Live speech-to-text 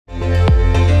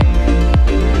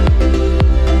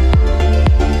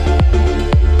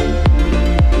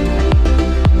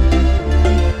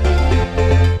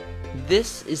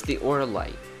the Aura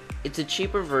Lite. It's a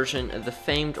cheaper version of the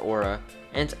famed Aura,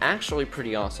 and it's actually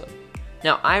pretty awesome.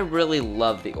 Now, I really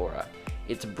love the Aura.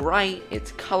 It's bright,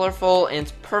 it's colorful, and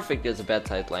it's perfect as a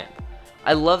bedside lamp.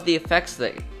 I love the effects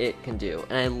that it can do,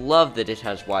 and I love that it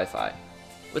has Wi-Fi.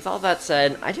 With all that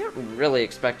said, I didn't really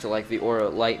expect to like the Aura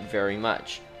Lite very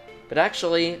much, but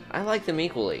actually, I like them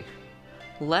equally.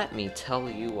 Let me tell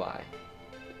you why.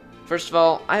 First of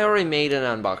all, I already made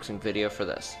an unboxing video for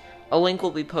this. A link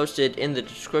will be posted in the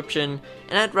description,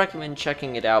 and I'd recommend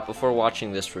checking it out before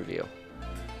watching this review.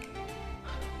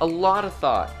 A lot of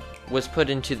thought was put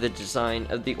into the design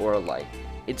of the Aura Lite.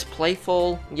 It's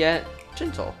playful, yet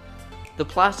gentle. The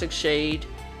plastic shade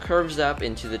curves up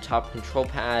into the top control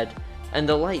pad, and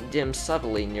the light dims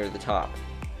subtly near the top.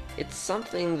 It's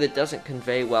something that doesn't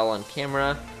convey well on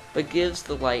camera, but gives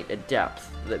the light a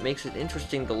depth that makes it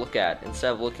interesting to look at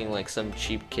instead of looking like some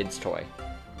cheap kid's toy.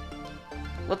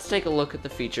 Let's take a look at the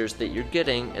features that you're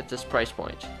getting at this price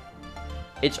point.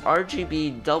 It's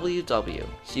RGB WW,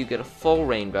 so you get a full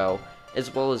rainbow,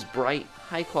 as well as bright,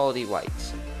 high-quality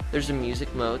lights. There's a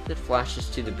music mode that flashes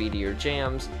to the beat of your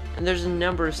jams, and there's a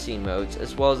number of scene modes,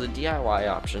 as well as a DIY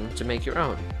option to make your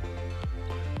own.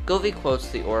 Govee quotes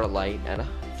the Aura Lite at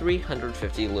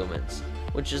 350 lumens,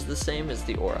 which is the same as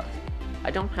the Aura.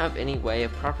 I don't have any way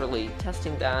of properly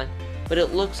testing that, but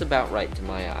it looks about right to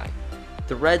my eye.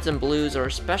 The reds and blues are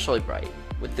especially bright,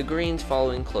 with the greens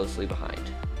following closely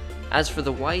behind. As for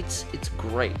the whites, it's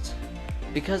great.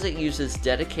 Because it uses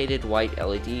dedicated white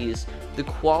LEDs, the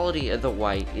quality of the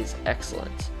white is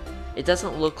excellent. It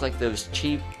doesn't look like those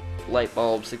cheap light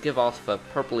bulbs that give off a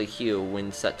purpley hue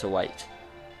when set to white.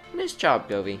 Nice job,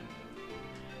 Govee.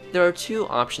 There are two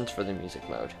options for the music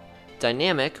mode: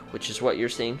 Dynamic, which is what you're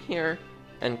seeing here,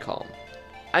 and Calm.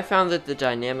 I found that the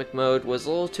Dynamic mode was a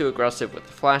little too aggressive with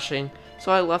the flashing,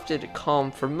 so I left it at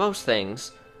Calm for most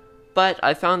things, but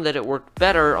I found that it worked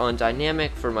better on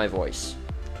Dynamic for my voice.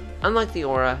 Unlike the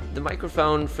Aura, the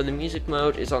microphone for the music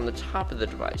mode is on the top of the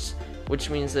device,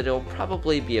 which means that it'll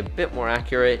probably be a bit more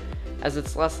accurate, as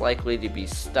it's less likely to be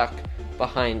stuck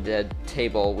behind a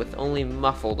table with only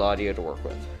muffled audio to work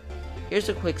with. Here's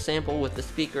a quick sample with the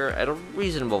speaker at a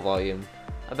reasonable volume,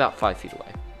 about 5 feet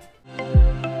away.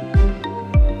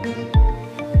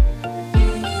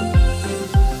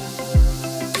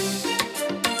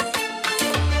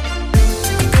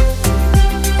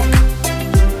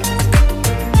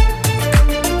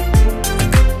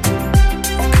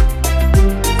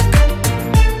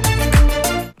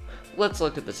 Let's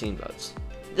look at the scene modes.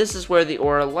 This is where the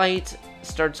Aura Lite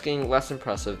starts getting less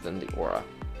impressive than the Aura.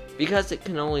 Because it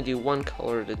can only do one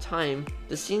color at a time,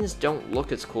 the scenes don't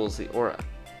look as cool as the Aura.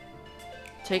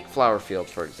 Take Flower Field,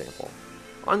 for example.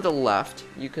 On the left,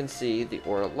 you can see the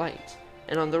Aura Lite,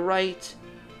 and on the right,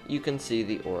 you can see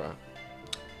the Aura.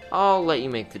 I'll let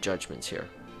you make the judgments here.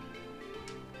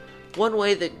 One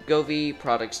way that Govee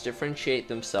products differentiate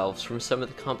themselves from some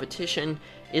of the competition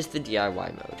is the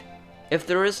DIY mode. If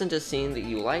there isn't a scene that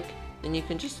you like, then you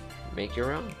can just make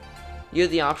your own. You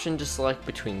have the option to select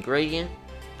between gradient,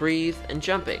 breathe, and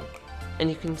jumping, and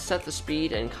you can set the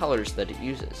speed and colors that it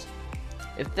uses.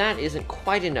 If that isn't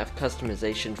quite enough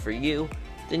customization for you,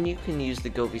 then you can use the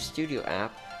Govee Studio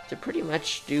app to pretty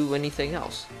much do anything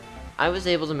else. I was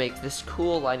able to make this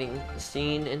cool lighting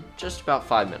scene in just about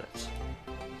 5 minutes.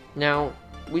 Now,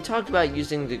 we talked about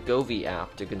using the Govee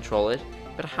app to control it,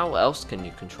 but how else can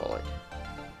you control it?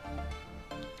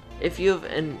 If you have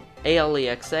an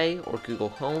Alexa or Google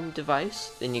Home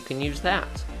device, then you can use that.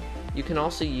 You can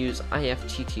also use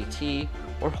IFTTT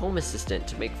or Home Assistant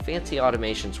to make fancy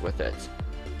automations with it.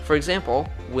 For example,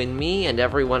 when me and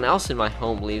everyone else in my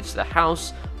home leaves the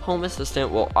house, Home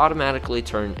Assistant will automatically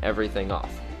turn everything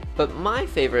off. But my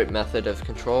favorite method of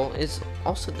control is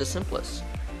also the simplest.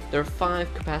 There are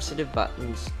 5 capacitive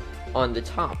buttons on the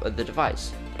top of the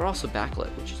device. They're also backlit,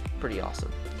 which is pretty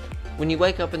awesome. When you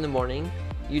wake up in the morning,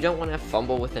 you don't want to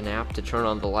fumble with an app to turn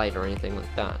on the light or anything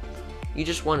like that. You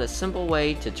just want a simple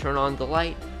way to turn on the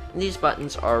light, and these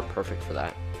buttons are perfect for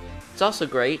that. It's also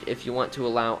great if you want to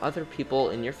allow other people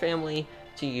in your family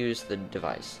to use the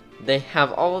device. They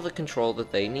have all of the control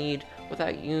that they need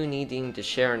without you needing to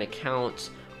share an account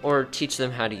or teach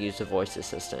them how to use a voice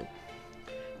assistant.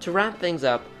 To wrap things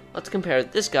up, let's compare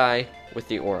this guy with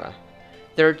the Aura.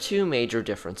 There are 2 major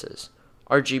differences: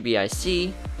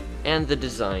 RGBIC and the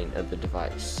design of the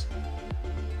device.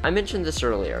 I mentioned this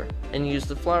earlier, and used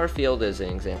the flower field as an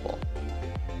example.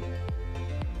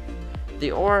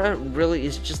 The Aura really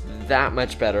is just that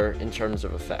much better in terms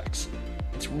of effects.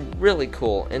 It's really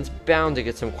cool, and it's bound to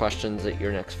get some questions at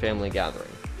your next family gathering,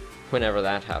 whenever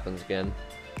that happens again.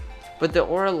 But the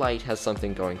Aura Lite has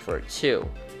something going for it too.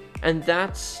 And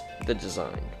that's the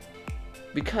design.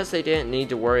 Because they didn't need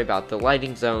to worry about the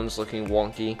lighting zones looking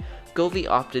wonky, Govee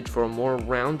opted for a more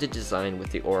rounded design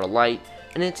with the Aura Lite,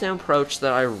 and it's an approach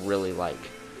that I really like.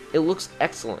 It looks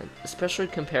excellent, especially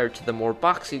compared to the more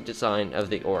boxy design of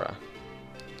the Aura.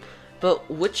 But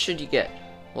which should you get?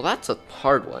 Well, that's a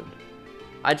hard one.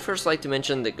 I'd first like to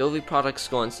mention that Govee products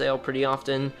go on sale pretty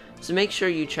often, so make sure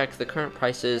you check the current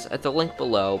prices at the link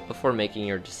below before making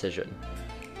your decision.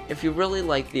 If you really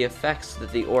like the effects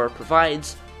that the Aura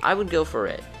provides, I would go for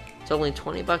it. It's only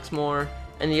 20 bucks more,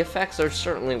 and the effects are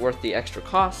certainly worth the extra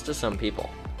cost to some people.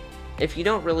 If you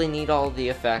don't really need all of the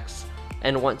effects,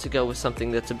 and want to go with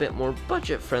something that's a bit more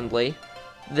budget friendly,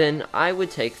 then I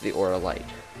would take the Aura Lite.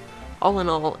 All in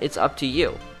all, it's up to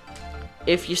you.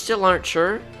 If you still aren't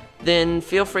sure, then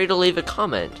feel free to leave a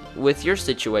comment with your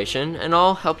situation, and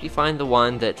I'll help you find the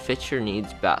one that fits your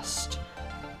needs best.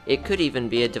 It could even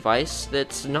be a device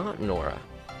that's not an Aura.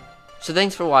 So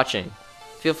thanks for watching.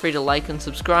 Feel free to like and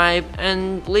subscribe,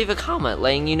 and leave a comment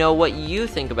letting you know what you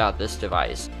think about this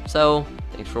device. So,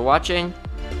 thanks for watching,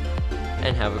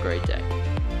 and have a great day.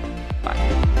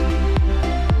 Bye.